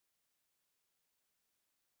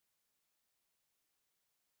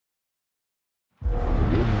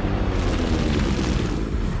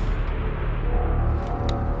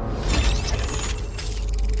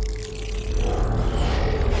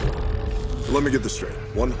Let me get this straight.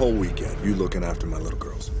 One whole weekend, you looking after my little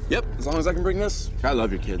girls. Yep, as long as I can bring this. I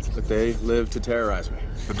love your kids, but they live to terrorize me.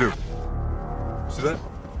 I do. See that?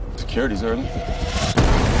 Security's early.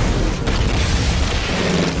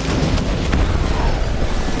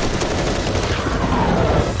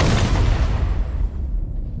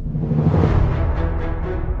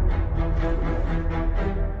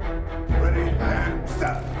 Ready, and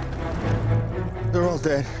stop. They're all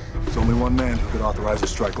dead. There's only one man who could authorize a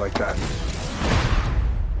strike like that.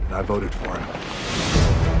 And I voted for him.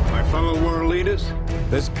 My fellow world leaders,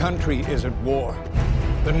 this country is at war.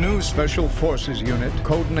 The new Special Forces unit,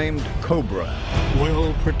 codenamed Cobra,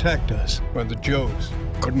 will protect us, but the Joes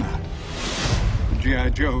could not. The G.I.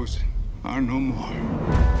 Joes are no more.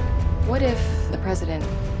 What if the president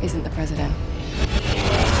isn't the president?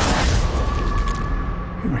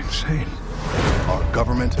 You're insane. Our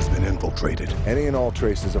government has been infiltrated. Any and all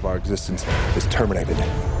traces of our existence is terminated.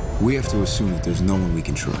 We have to assume that there's no one we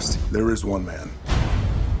can trust. There is one man.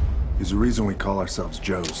 He's the reason we call ourselves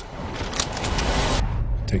Joes.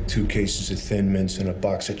 Take 2 cases of Thin Mints and a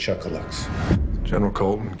box of Chuckalucks. General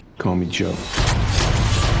Colton. Call me Joe.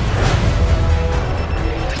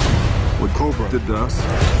 What Cobra did to us,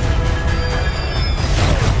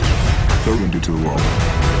 they're gonna do to the world.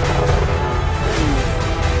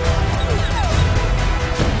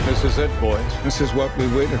 This is it, boys. This is what we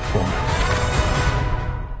waited for.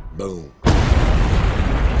 Boom.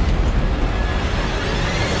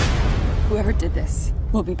 Whoever did this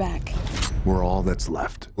will be back. We're all that's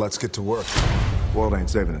left. Let's get to work. The world ain't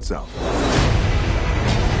saving itself.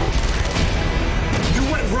 You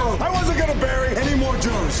went rogue. I wasn't gonna bury any more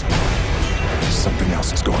Joes. Something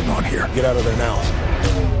else is going on here. Get out of there now.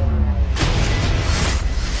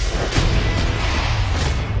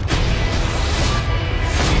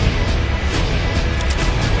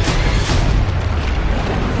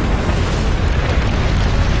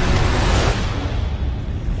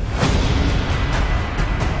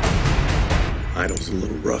 Idol's a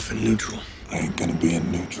little rough and neutral. I ain't gonna be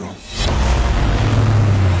in neutral.